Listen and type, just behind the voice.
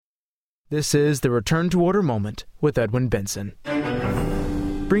This is the Return to Order Moment with Edwin Benson,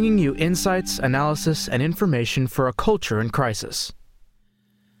 bringing you insights, analysis, and information for a culture in crisis.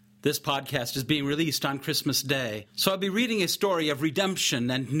 This podcast is being released on Christmas Day, so I'll be reading a story of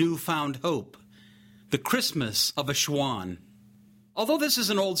redemption and newfound hope. The Christmas of a Chouan. Although this is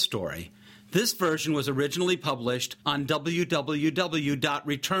an old story, this version was originally published on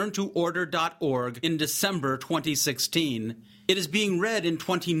www.returntoorder.org in December 2016. It is being read in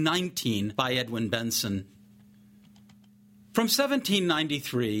 2019 by Edwin Benson. From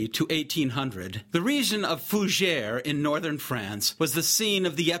 1793 to 1800, the region of Fougères in northern France was the scene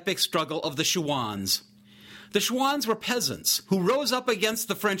of the epic struggle of the Chouans. The Chouans were peasants who rose up against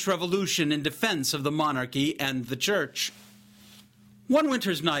the French Revolution in defense of the monarchy and the church. One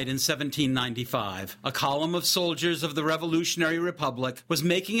winter's night in 1795, a column of soldiers of the Revolutionary Republic was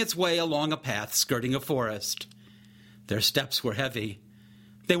making its way along a path skirting a forest. Their steps were heavy.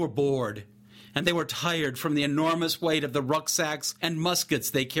 They were bored, and they were tired from the enormous weight of the rucksacks and muskets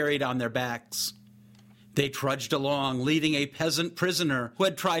they carried on their backs. They trudged along, leading a peasant prisoner who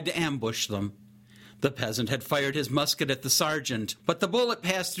had tried to ambush them. The peasant had fired his musket at the sergeant, but the bullet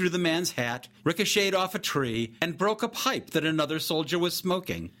passed through the man's hat, ricocheted off a tree, and broke a pipe that another soldier was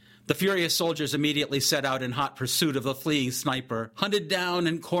smoking. The furious soldiers immediately set out in hot pursuit of the fleeing sniper. Hunted down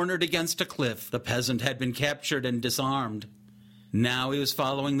and cornered against a cliff, the peasant had been captured and disarmed. Now he was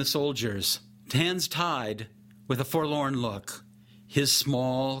following the soldiers, hands tied, with a forlorn look. His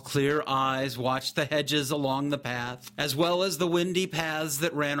small, clear eyes watched the hedges along the path, as well as the windy paths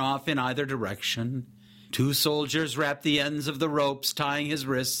that ran off in either direction. Two soldiers wrapped the ends of the ropes tying his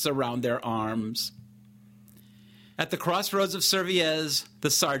wrists around their arms. At the crossroads of Servières,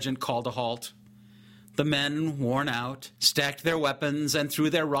 the sergeant called a halt. The men, worn out, stacked their weapons and threw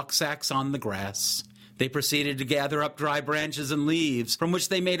their rucksacks on the grass. They proceeded to gather up dry branches and leaves, from which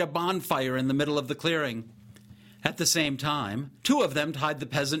they made a bonfire in the middle of the clearing. At the same time, two of them tied the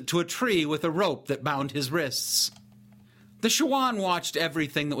peasant to a tree with a rope that bound his wrists. The Chouan watched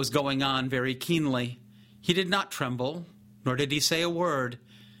everything that was going on very keenly. He did not tremble, nor did he say a word,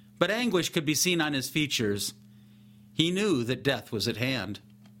 but anguish could be seen on his features. He knew that death was at hand.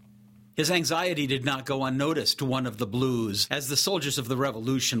 His anxiety did not go unnoticed to one of the Blues, as the soldiers of the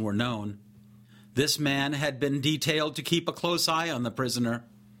Revolution were known. This man had been detailed to keep a close eye on the prisoner.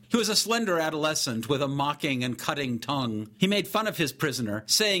 He was a slender adolescent with a mocking and cutting tongue. He made fun of his prisoner,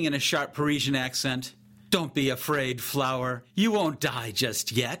 saying in a sharp Parisian accent, "Don't be afraid, Flower. You won't die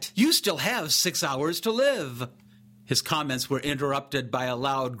just yet. You still have 6 hours to live." His comments were interrupted by a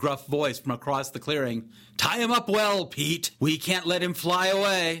loud, gruff voice from across the clearing. "Tie him up well, Pete. We can't let him fly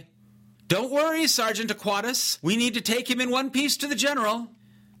away." "Don't worry, Sergeant Aquatus. We need to take him in one piece to the general."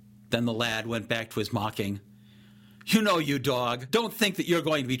 Then the lad went back to his mocking. "You know, you dog, don't think that you're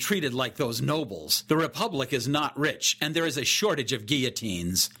going to be treated like those nobles. The Republic is not rich, and there is a shortage of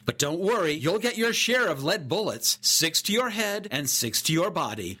guillotines. But don't worry, you'll get your share of lead bullets, 6 to your head and 6 to your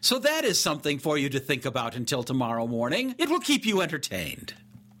body. So that is something for you to think about until tomorrow morning. It will keep you entertained."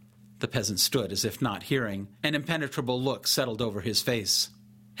 The peasant stood as if not hearing. An impenetrable look settled over his face.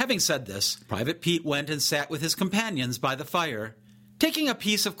 Having said this, Private Pete went and sat with his companions by the fire. Taking a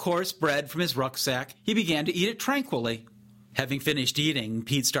piece of coarse bread from his rucksack, he began to eat it tranquilly. Having finished eating,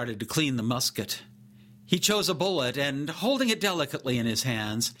 Pete started to clean the musket. He chose a bullet and, holding it delicately in his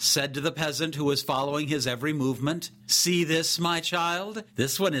hands, said to the peasant who was following his every movement, "See this, my child?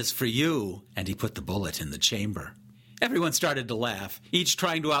 This one is for you." And he put the bullet in the chamber. Everyone started to laugh, each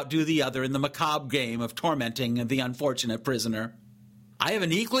trying to outdo the other in the macabre game of tormenting the unfortunate prisoner. "I have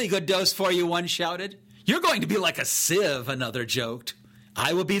an equally good dose for you," one shouted. "You're going to be like a sieve," another joked.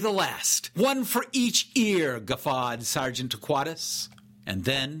 "I will be the last. One for each ear," guffawed Sergeant Aquatus. And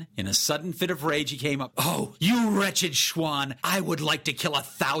then, in a sudden fit of rage, he came up. "Oh, you wretched Chouan, I would like to kill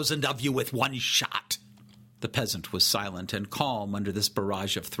 1,000 of you with one shot." The peasant was silent and calm under this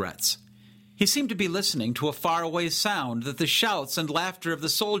barrage of threats. He seemed to be listening to a faraway sound that the shouts and laughter of the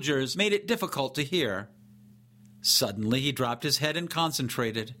soldiers made it difficult to hear. Suddenly he dropped his head and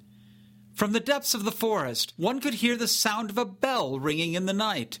concentrated. From the depths of the forest, one could hear the sound of a bell ringing in the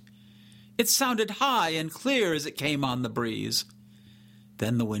night. It sounded high and clear as it came on the breeze.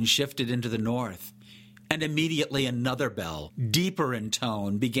 Then the wind shifted into the north, and immediately another bell, deeper in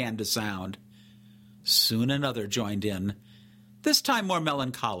tone, began to sound. Soon another joined in, this time more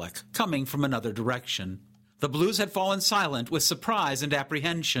melancholic, coming from another direction. The Blues had fallen silent with surprise and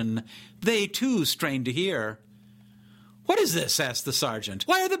apprehension. They, too, strained to hear. "What is this?" asked the sergeant.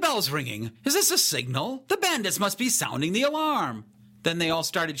 "Why are the bells ringing? Is this a signal? The bandits must be sounding the alarm." Then they all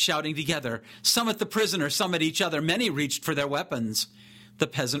started shouting together, some at the prisoner, some at each other. Many reached for their weapons. The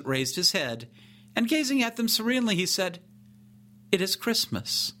peasant raised his head, and gazing at them serenely, he said, "It is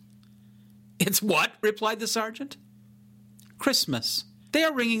Christmas." "It's what?" replied the sergeant. "Christmas. They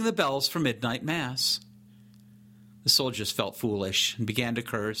are ringing the bells for midnight mass." The soldiers felt foolish and began to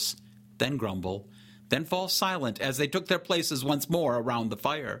curse, then grumble, then fall silent as they took their places once more around the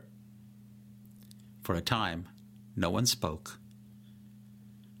fire. For a time, no one spoke.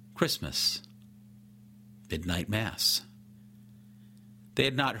 Christmas. Midnight mass. They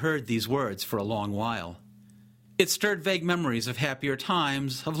had not heard these words for a long while. It stirred vague memories of happier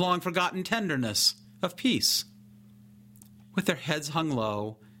times, of long-forgotten tenderness, of peace. With their heads hung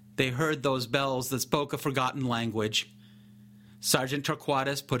low, they heard those bells that spoke a forgotten language. Sergeant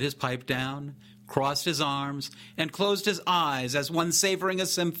Torquatus put his pipe down, crossed his arms, and closed his eyes as one savoring a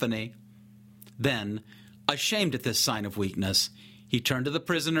symphony. Then, ashamed at this sign of weakness, he turned to the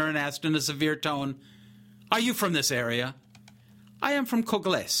prisoner and asked in a severe tone, "Are you from this area?" "I am from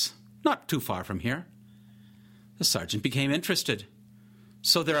Cogles, not too far from here." The sergeant became interested.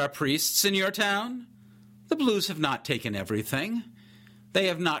 "So there are priests in your town? The Blues have not taken everything. They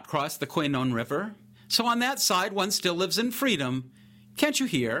have not crossed the Quenon River. So on that side one still lives in freedom. Can't you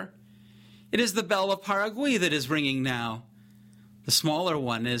hear? It is the bell of Paraguay that is ringing now. The smaller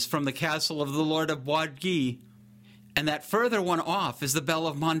one is from the castle of the Lord of Boisguy, and that further one off is the bell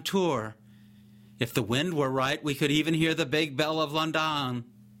of Montour. If the wind were right, we could even hear the big bell of London."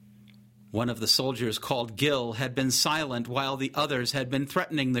 One of the soldiers, called Gil, had been silent while the others had been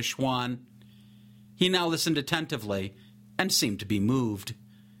threatening the Chouan. He now listened attentively and seemed to be moved.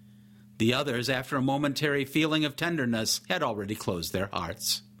 The others, after a momentary feeling of tenderness, had already closed their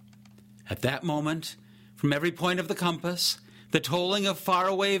hearts. At that moment, from every point of the compass, the tolling of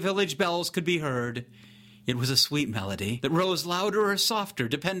faraway village bells could be heard. It was a sweet melody that rose louder or softer,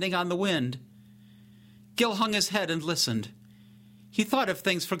 depending on the wind. Gil hung his head and listened. He thought of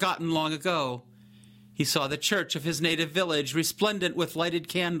things forgotten long ago. He saw the church of his native village resplendent with lighted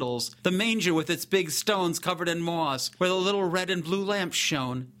candles, the manger with its big stones covered in moss, where the little red and blue lamps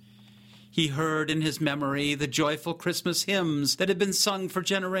shone. He heard in his memory the joyful Christmas hymns that had been sung for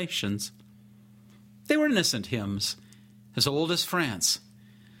generations. They were innocent hymns, as old as France,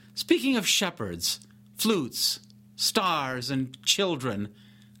 speaking of shepherds, flutes, stars, and children,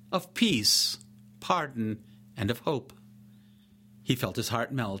 of peace, pardon, and of hope. He felt his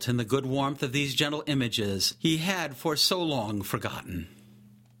heart melt in the good warmth of these gentle images he had for so long forgotten.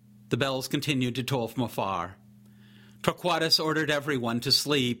 The bells continued to toll from afar. Torquatus ordered everyone to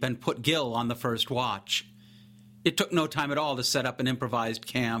sleep and put Gil on the first watch. It took no time at all to set up an improvised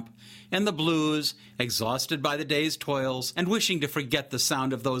camp, and the Blues, exhausted by the day's toils and wishing to forget the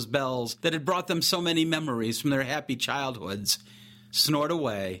sound of those bells that had brought them so many memories from their happy childhoods, snored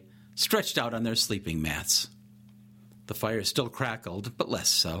away, stretched out on their sleeping mats. The fire still crackled, but less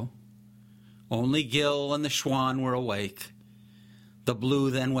so. Only Gil and the Chouan were awake. The Blue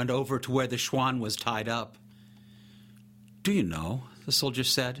then went over to where the Chouan was tied up. "Do you know," the soldier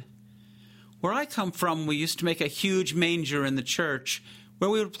said, "where I come from we used to make a huge manger in the church where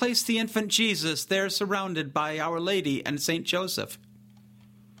we would place the infant Jesus there surrounded by Our Lady and St. Joseph."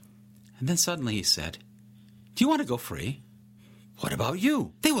 And then suddenly he said, "Do you want to go free?" "What about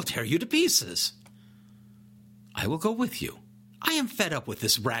you? They will tear you to pieces." "I will go with you. I am fed up with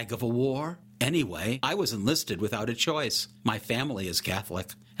this rag of a war. Anyway, I was enlisted without a choice. My family is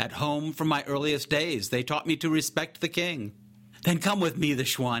Catholic. At home, from my earliest days, they taught me to respect the king." "Then come with me," the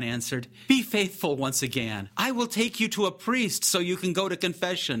Chouan answered. "Be faithful once again. I will take you to a priest so you can go to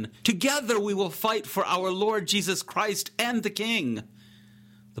confession. Together we will fight for our Lord Jesus Christ and the king."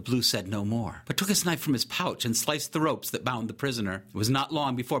 The Blue said no more, but took his knife from his pouch and sliced the ropes that bound the prisoner. It was not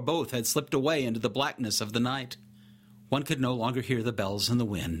long before both had slipped away into the blackness of the night. One could no longer hear the bells in the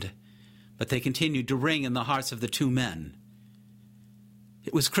wind, but they continued to ring in the hearts of the two men.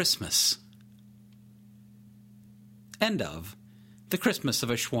 It was Christmas. End of The Christmas of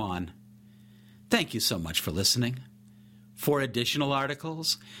a Chouan. Thank you so much for listening. For additional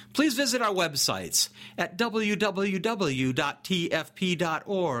articles, please visit our websites at www.tfp.org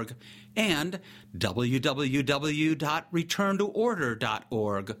and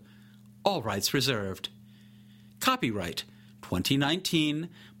www.returntoorder.org. All rights reserved. Copyright 2019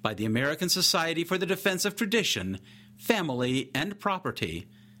 by the American Society for the Defense of Tradition, Family, and Property,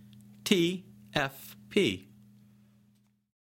 TFP.